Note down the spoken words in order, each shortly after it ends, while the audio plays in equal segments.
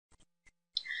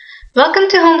Welcome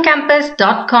to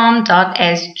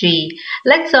homecampus.com.sg.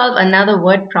 Let's solve another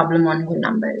word problem on whole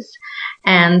numbers.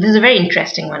 And this is a very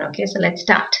interesting one, okay? So let's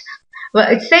start. Well,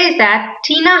 it says that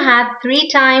Tina had 3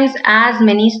 times as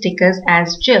many stickers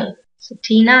as Jill. So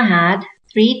Tina had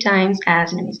 3 times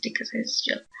as many stickers as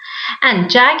Jill.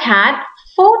 And Jack had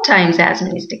 4 times as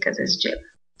many stickers as Jill.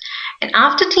 And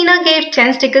after Tina gave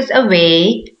 10 stickers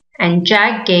away and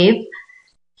Jack gave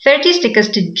 30 stickers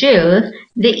to Jill,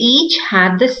 they each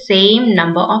had the same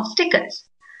number of stickers.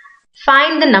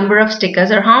 Find the number of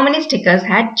stickers, or how many stickers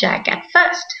had Jack at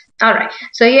first. Alright,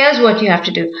 so here's what you have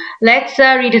to do. Let's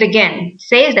read it again. It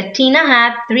says that Tina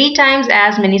had 3 times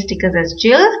as many stickers as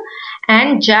Jill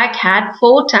and Jack had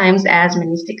 4 times as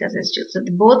many stickers as Jill. So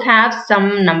they both have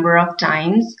some number of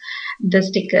times the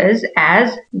stickers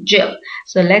as Jill.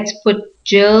 So let's put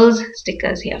Jill's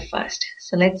stickers here first.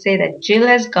 So let's say that Jill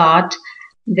has got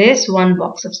this one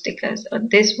box of stickers, or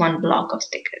this one block of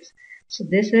stickers. So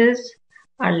this is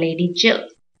our lady Jill,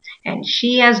 and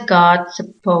she has got,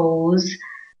 suppose,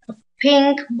 a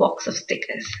pink box of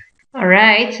stickers.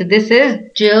 Alright, so this is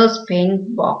Jill's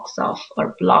pink box of,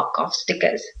 or block of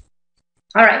stickers.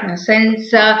 Alright, now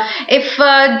since if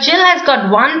Jill has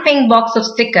got one pink box of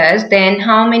stickers, then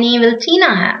how many will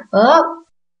Tina have? Well,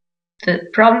 the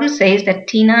problem says that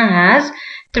Tina has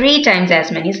 3 times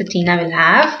as many, so Tina will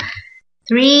have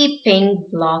 3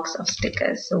 pink blocks of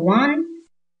stickers. So 1,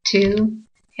 2,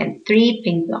 and 3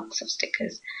 pink blocks of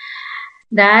stickers.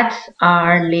 That's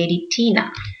our lady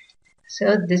Tina.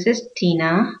 So this is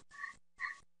Tina.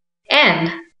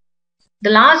 And the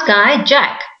last guy,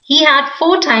 Jack, he had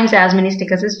 4 times as many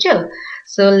stickers as Jill.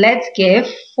 So let's give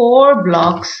 4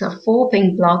 blocks, 4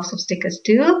 pink blocks of stickers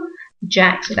to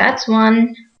Jack. So that's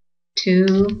 1,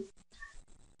 2,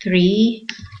 3,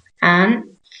 and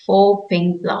 4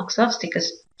 pink blocks of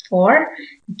stickers for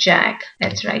Jack.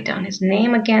 Let's write down his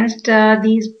name against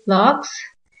these blocks,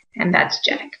 and that's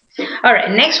Jack.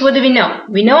 Alright, next, what do we know?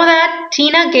 We know that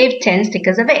Tina gave 10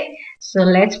 stickers away. So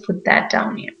let's put that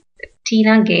down here.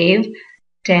 Tina gave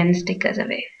 10 stickers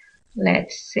away.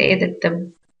 Let's say that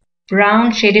the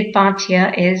brown shaded part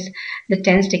here is the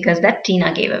 10 stickers that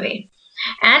Tina gave away.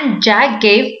 And Jack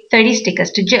gave 30 stickers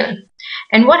to Jill.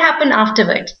 And what happened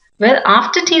afterwards? Well,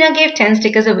 after Tina gave 10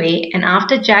 stickers away and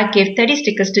after Jack gave 30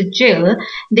 stickers to Jill,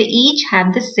 they each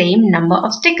had the same number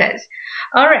of stickers.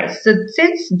 Alright, so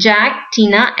since Jack,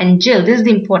 Tina, and Jill, this is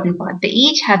the important part, they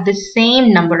each have the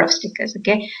same number of stickers,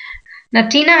 okay? Now,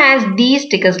 Tina has these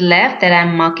stickers left that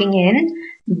I'm marking in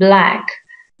black,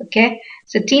 okay?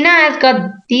 So Tina has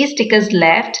got these stickers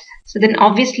left. So then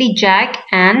obviously Jack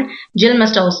and Jill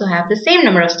must also have the same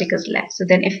number of stickers left. So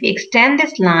then if we extend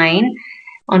this line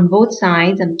on both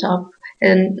sides, on top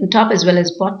as well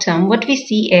as bottom, what we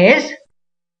see is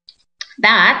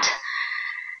that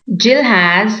Jill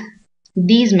has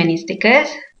these many stickers,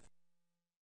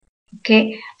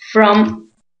 okay, from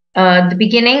the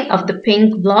beginning of the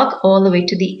pink block all the way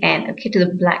to the end, okay, to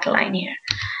the black line here.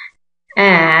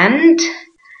 And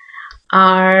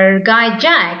our guy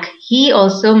Jack, he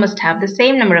also must have the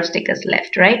same number of stickers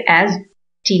left, right, as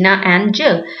Tina and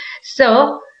Jill.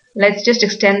 So let's just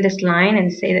extend this line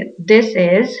and say that this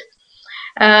is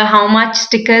how much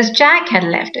stickers Jack had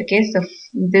left. Okay, so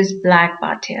this black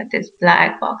part here, this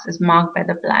black box is marked by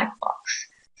the black box.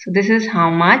 So this is how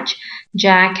much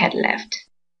Jack had left,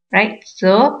 right?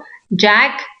 So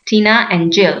Jack, Tina,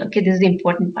 and Jill. Okay, this is the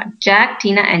important part. Jack,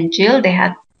 Tina, and Jill, they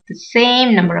had the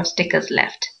same number of stickers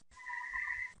left.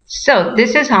 So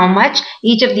this is how much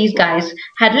each of these guys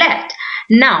had left.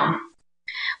 Now,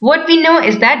 what we know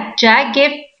is that Jack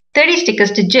gave 30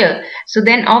 stickers to Jill. So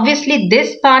then obviously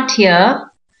this part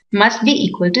here must be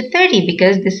equal to 30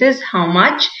 because this is how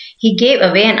much he gave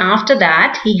away, and after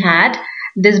that he had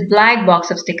this black box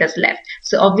of stickers left.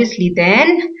 So obviously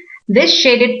then this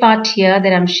shaded part here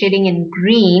that I'm shading in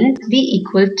green be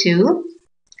equal to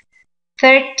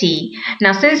 30.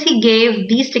 Now since he gave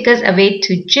these stickers away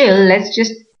to Jill, let's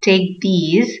just take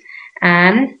these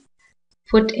and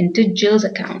put into Jill's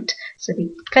account. So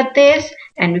we cut this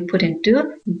and we put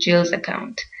into Jill's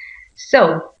account.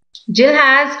 So Jill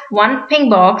has 1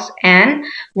 pink box and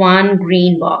 1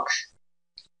 green box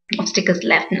of stickers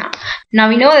left now. Now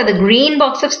we know that the green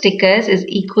box of stickers is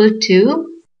equal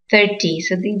to 30.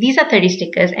 So these are 30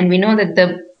 stickers, and we know that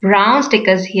the brown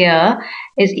stickers here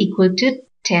is equal to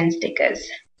 10 stickers.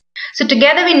 So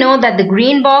together we know that the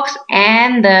green box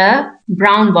and the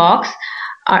brown box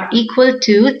are equal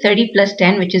to 30 plus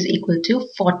 10, which is equal to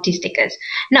 40 stickers.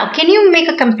 Now, can you make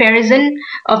a comparison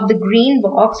of the green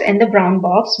box and the brown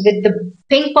box with the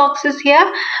pink boxes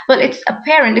here? Well, it's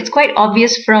apparent, it's quite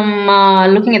obvious from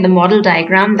looking at the model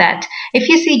diagram that if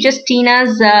you see just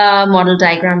Tina's model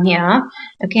diagram here,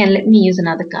 okay, and let me use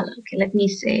another color. Okay, let me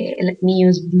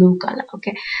use blue color.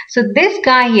 Okay, so this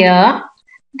guy here,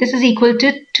 this is equal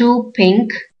to 2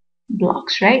 pink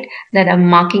blocks, right, that I'm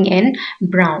marking in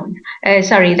brown,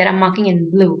 that I'm marking in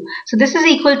blue. So this is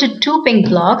equal to 2 pink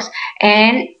blocks,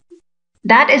 and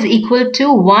that is equal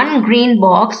to 1 green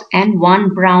box and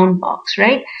 1 brown box,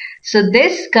 right? So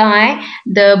this guy,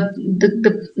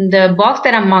 the box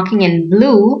that I'm marking in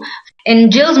blue, in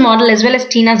Jill's model as well as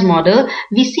Tina's model,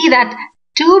 we see that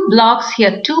 2 blocks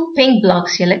here, 2 pink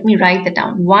blocks here. Let me write that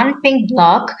down. 1 pink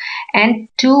block and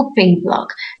 2 pink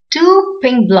block. 2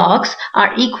 pink blocks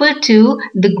are equal to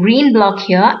the green block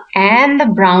here and the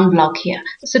brown block here.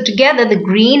 So together the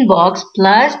green box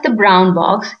plus the brown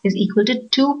box is equal to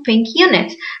 2 pink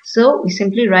units. So we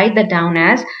simply write that down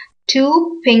as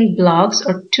 2 pink blocks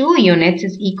or 2 units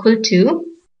is equal to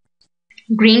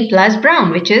green plus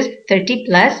brown, which is 30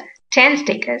 plus 10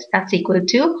 stickers. That's equal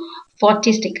to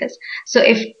 40 stickers. So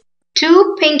if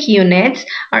 2 pink units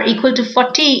are equal to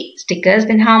 40 stickers,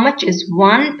 then how much is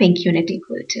 1 pink unit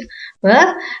equal to?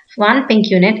 Well, 1 pink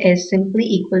unit is simply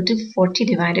equal to 40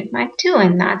 divided by 2,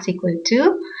 and that's equal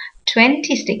to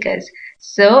 20 stickers.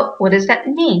 So what does that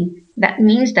mean? That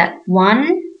means that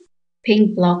 1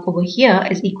 pink block over here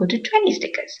is equal to 20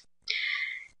 stickers.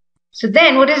 So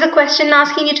then what is the question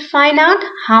asking you to find out?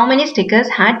 How many stickers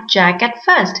had Jack at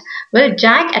first? Well,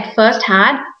 Jack at first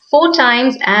had 4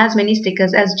 times as many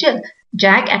stickers as Jill.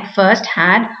 Jack at first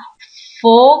had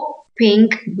 4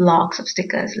 pink blocks of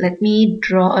stickers. Let me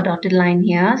draw a dotted line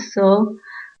here. So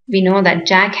we know that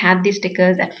Jack had these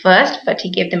stickers at first, but he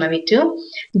gave them away to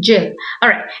Jill.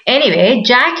 Alright, anyway,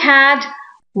 Jack had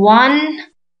 1,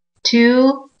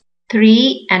 2,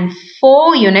 3 and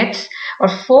 4 units or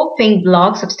 4 pink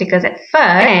blocks of stickers at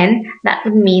first, and that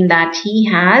would mean that he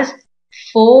has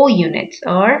 4 units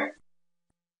or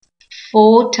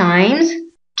 4 times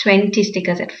 20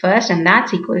 stickers at first, and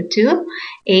that's equal to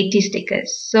 80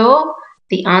 stickers. So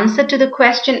the answer to the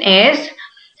question is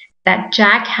that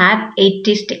Jack had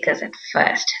 80 stickers at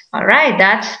first. Alright,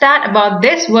 that's that about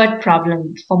this word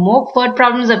problem. For more word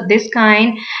problems of this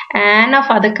kind and of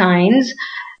other kinds,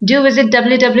 do visit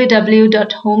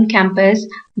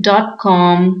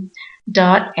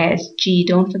www.homecampus.com.sg.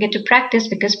 Don't forget to practice,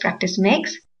 because practice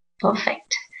makes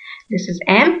perfect. This is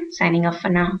M signing off for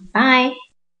now. Bye.